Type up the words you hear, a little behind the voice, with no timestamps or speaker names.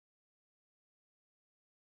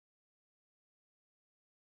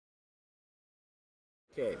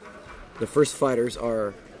Okay, the first fighters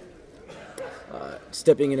are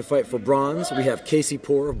stepping in a fight for bronze. We have Casey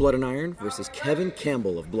Poor of Blood and Iron versus Kevin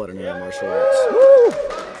Campbell of Blood and Iron Martial Arts. Woo!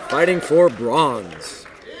 Fighting for bronze.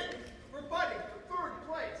 We're fighting for third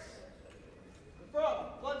place. From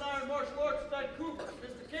Blood and Iron Martial Arts, Vancouver,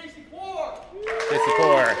 Mr. Casey Poor. Casey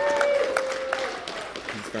Poor.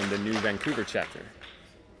 He's from the new Vancouver chapter.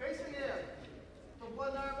 Facing in from Blood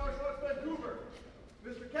and Iron Martial Arts, Vancouver,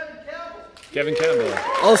 Mr. Kevin Campbell. Kevin Campbell.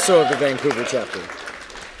 Also of the Vancouver chapter.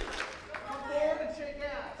 Come forward and shake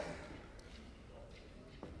hands.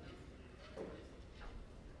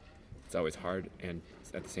 It's always hard and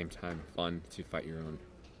at the same time fun to fight your own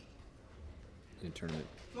in a tournament.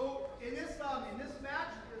 So in this match,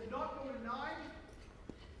 it's not going to 9.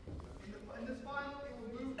 In this final, it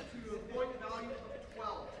will move to a point value of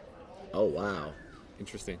 12. Oh, wow.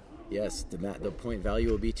 Interesting. Yes, the point value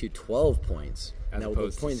will be to 12 points. As now, the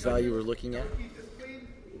opposed to point value we're looking at, Keep this clean,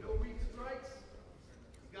 no weak strikes.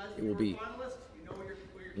 You guys, it will be finalists, you know where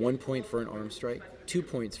you're 1 point for an arm strike, 2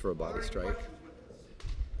 points for a body strike.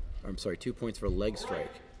 I'm sorry, 2 points for a leg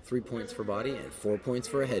strike, 3 points for body, and 4 points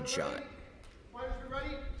for a headshot. Fighters, we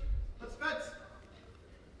ready? Let's fence.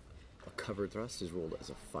 A covered thrust is ruled as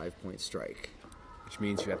a 5-point strike. Which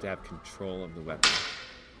means you have to have control of the weapon,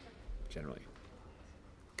 generally.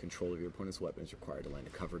 Control of your opponent's weapon is required to land a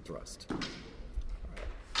covered thrust.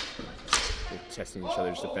 They're testing each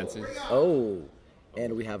other's defenses. Oh,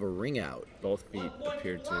 and we have a ring out. Both feet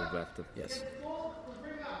appear to have left the... Yes.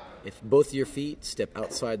 If both of your feet step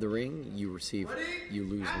outside the ring, you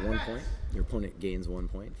lose 1 point. Your opponent gains 1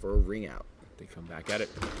 point for a ring out. They come back at it.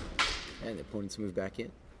 And the opponents move back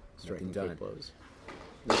in, striking Nothing quick done. blows.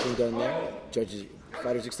 Nothing done there.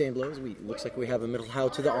 Fighters exchange blows. Looks like we have a middle how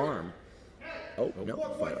to the arm. Oh, no,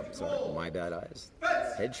 fight. Sorry, my bad eyes.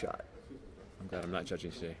 Headshot. I'm glad I'm not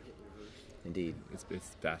judging today. Indeed.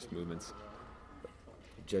 It's fast movements.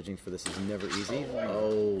 Judging for this is never easy.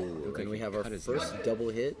 Oh, like and we he have our cut his first leg. double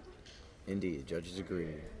hit. Indeed, judges agree.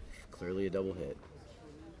 Clearly a double hit.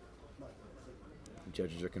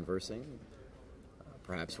 Judges are conversing.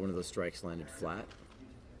 Perhaps one of those strikes landed flat.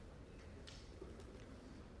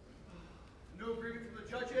 No agreement from the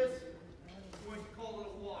judges. I'm going to call it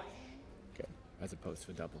a wash. Okay. As opposed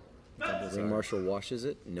to a double. Ring marshal washes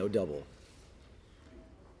it. No double.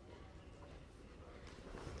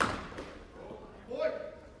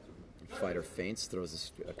 Fighter feints,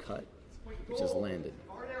 throws a cut, which is landed.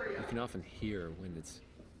 You can often hear when it's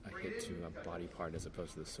a hit to a body part as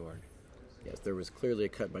opposed to the sword. Yes, there was clearly a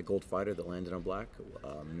cut by Gold Fighter that landed on black.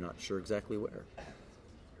 I'm not sure exactly where.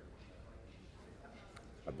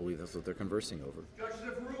 I believe that's what they're conversing over. Judges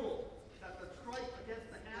have ruled that the strike against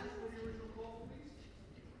the hands for the original call, please.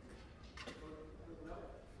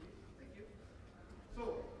 Thank you. So,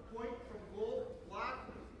 point from gold, black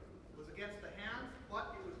was against the hands,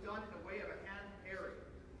 but it was done in a way of a hand parry.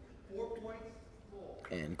 4 points, gold.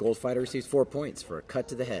 And Gold Fighter receives 4 points for a cut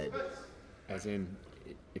to the head. As in,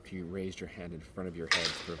 if you raised your hand in front of your head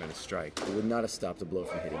to prevent a strike. It would not have stopped a blow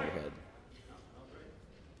from hitting your head.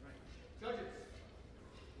 Judges,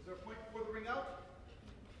 is there a point before the ring out?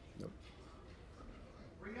 Nope.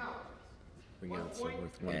 Ring out. Ring out, so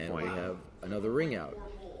worth 1 And point. we have another ring out.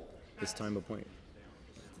 This time a point.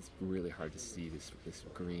 It's really hard to see this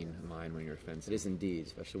green line when you're It fencing. is indeed,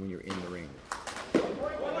 especially when you're in the ring.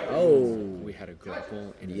 Oh, We had a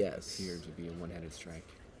grapple, and Yes. it appeared to be a one-handed strike,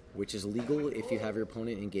 which is legal if you have your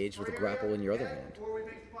opponent engaged with a grapple in your other hand.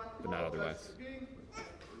 but not otherwise.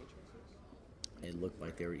 It looked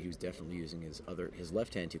like he was definitely using his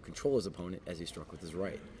left hand to control his opponent as he struck with his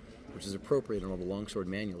right, which is appropriate in all the longsword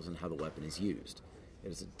manuals and how the weapon is used.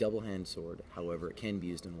 It is a double-hand sword, however, it can be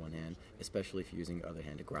used in one hand, especially if you're using your other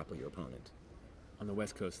hand to grapple your opponent. On the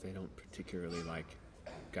West Coast, they don't particularly like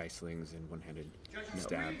geislings and one-handed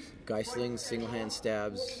stabs. Geislings, single-hand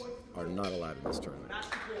stabs are not allowed in this tournament.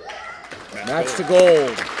 Match Match to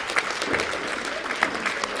gold.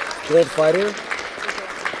 Gold Fighter.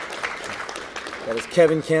 That is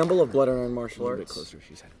Kevin Campbell of Blood and Iron Martial A little bit Arts. closer,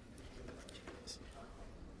 she said.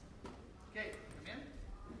 Okay, come in.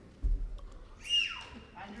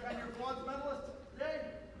 And your bronze medalist today,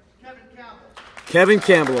 Kevin Campbell. Kevin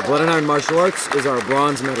Campbell of Blood and Iron Martial Arts is our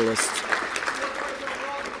bronze medalist.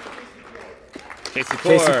 Casey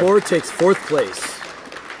Casey Poor takes 4th place,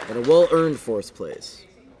 and a well-earned 4th place.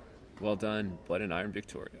 Well done, Blood and Iron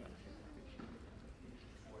Victoria.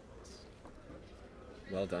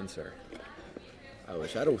 Well done, sir. I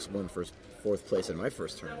wish I'd have won 4th place in my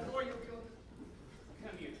first tournament.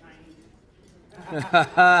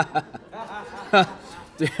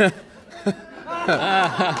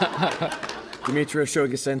 Demetrius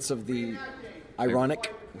showing a sense of the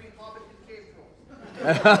Ironic. Between Hobbit and Cave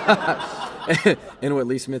Trolls. In what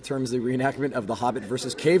Lee Smith terms the reenactment of the Hobbit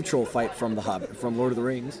versus Cave Troll fight from the Hobbit, from Lord of the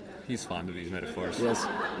Rings. He's fond of these metaphors. Yes,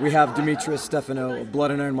 we have Demetrius Stefano of Blood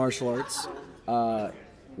and Iron Martial Arts,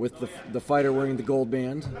 with the fighter wearing the gold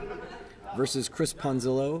band, versus Chris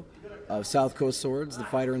Ponzillo of South Coast Swords, the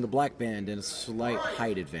fighter in the black band, and a slight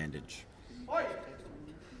height advantage. Fight!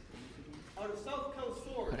 Out of South Coast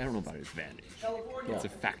Swords, I don't know about his advantage. California, It's a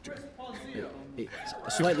factor. Chris Ponzillo.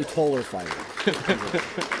 A slightly taller fighter.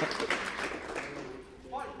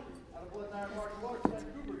 Fight! Out of Blood and Iron Martial Arts,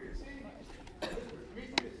 Vancouver, BC.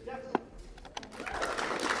 Demetrius Stefano.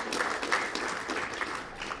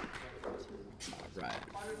 Right.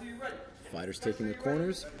 Fighters, are you ready? Fighters taking the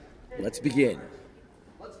corners. Let's begin.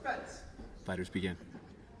 Let's fence. Fighters begin.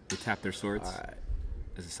 They tap their swords All right.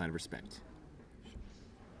 as a sign of respect.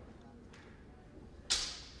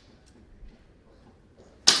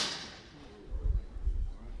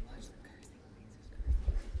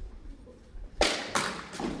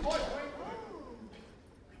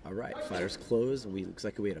 All right, fighters close. Looks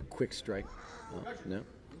like we had a quick strike. Oh, no.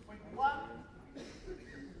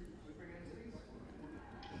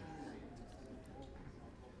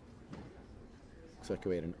 Looks like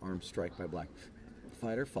we had an arm strike by black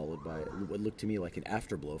fighter, followed by what looked to me like an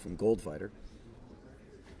afterblow from gold fighter.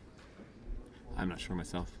 I'm not sure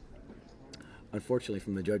myself. Unfortunately,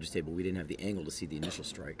 from the judges' table, we didn't have the angle to see the initial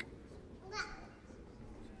strike.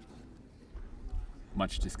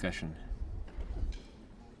 Much discussion.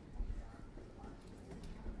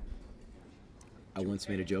 I once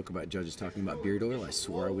made a joke about judges talking about beard oil. I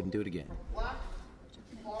swore I wouldn't do it again. Black,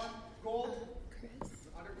 on, gold,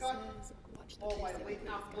 undercut, followed by late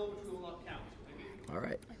half blow, which will not count. All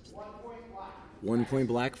right. 1 point black. 1 point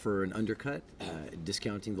black for an undercut,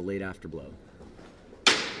 discounting the late afterblow.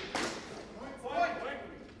 Point.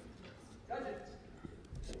 Judges.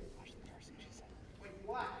 Point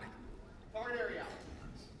black. Guard area.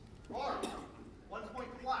 Arm. 1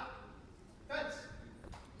 point black. Fence.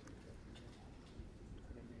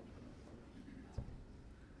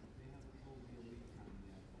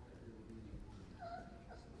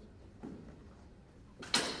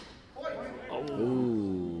 Point.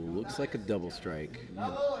 Ooh, looks like a double strike.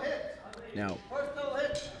 Double hit. Now, First double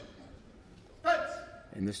hit. Fence.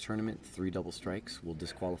 in this tournament, 3 double strikes will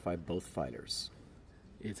disqualify both fighters.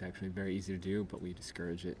 It's actually very easy to do, but we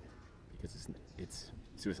discourage it because it's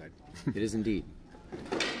suicide. It is indeed.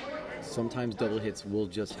 Sometimes double hits will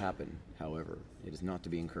just happen. However, it is not to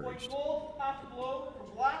be Point encouraged. gold, half blow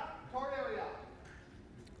from black, guard area.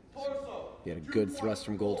 Torso. He had a good thrust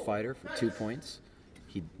from Gold Fighter for 2 points.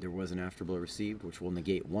 There was an afterblow received, which will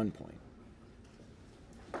negate 1 point.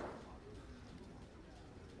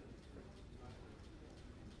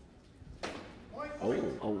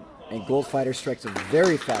 Oh, and Gold Fighter strikes a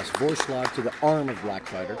very fast Vorschlag to the arm of Black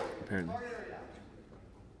Fighter. Apparently.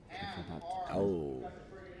 Oh.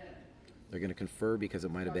 They're going to confer because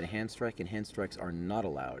it might have been a hand strike, and hand strikes are not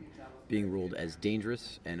allowed, being ruled as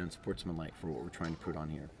dangerous and unsportsmanlike for what we're trying to put on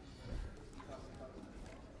here.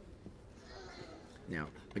 Now,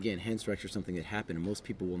 again, hand strikes are something that happen, and most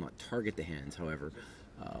people will not target the hands. However,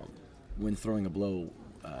 when throwing a blow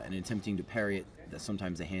and attempting to parry it, that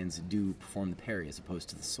sometimes the hands do perform the parry as opposed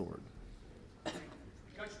to the sword.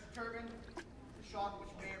 Judge determined the shot which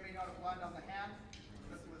may or may not have landed on the hand.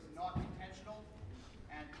 This was not intentional,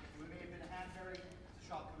 and it may have been a hand parry. The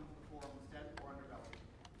shot could have performed instead or underbelly.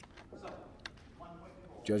 So, 1 point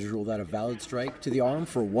gold. Judges ruled that a valid strike to the arm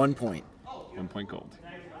for 1 point. 1 point gold.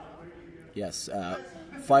 Yes,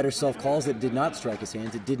 fighter self-calls it did not strike his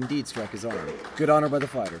hands. It did indeed strike his arm. Good honor by the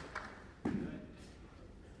fighter.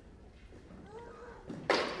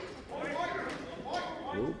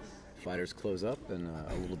 Ooh, fighters close up, and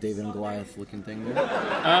a little David and Goliath looking thing there.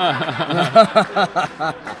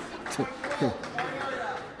 To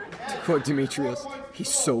quote Demetrius,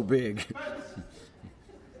 he's so big.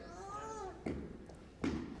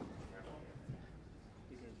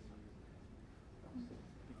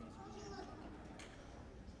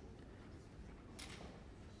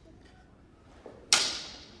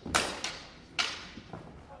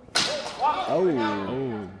 Oh,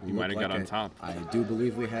 you might have got on top. I do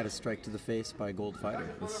believe we had a strike to the face by Gold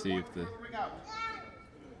Fighter. Let's see if the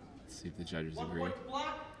judges agree.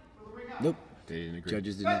 Nope. They didn't agree.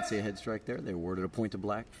 Judges did not see a head strike there. They awarded a point to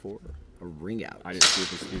black for a ring out. I didn't see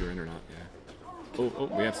if it's speed or in or not. Yeah. Oh,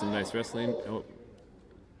 we have some nice wrestling. Oh.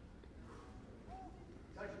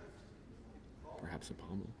 Perhaps a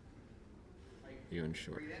pommel. You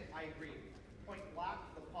unsure. I agree. Point black,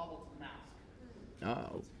 the pommel to the mask.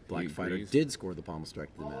 Oh, Black He Fighter agrees. did score the pommel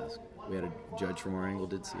strike to the mask. We had a judge from our angle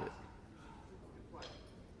did see it.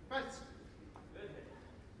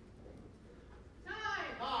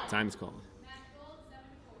 Time is called.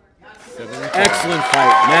 7-4. Excellent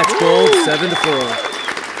fight. Match gold,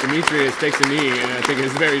 7-4. Demetrius takes a knee, and I think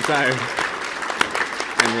is very tired.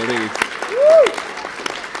 And relieved.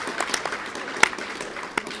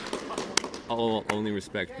 Only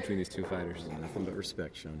respect between these two fighters. Nothing but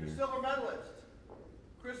respect shown here. Silver medalist,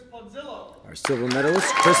 Chris Ponzillo. Our silver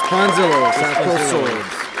medalist, Chris Ponzillo, Southpaw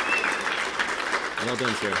Swords. Well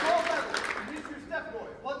done, sir. Gold medalist, Demetrius Stepnoy.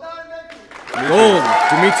 Blood Iron Vancouver. Gold,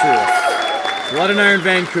 Demetrius. Blood and Iron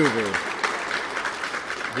Vancouver.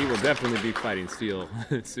 He will definitely be fighting Steel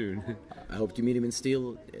soon. I hope you meet him in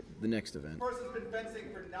steel at the next event. Person's been fencing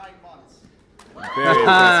for 9 months. Very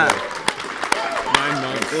impressive. 9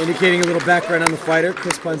 months. Indicating a little background on the fighter,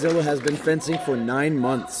 Chris Ponzillo has been fencing for 9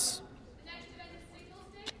 months.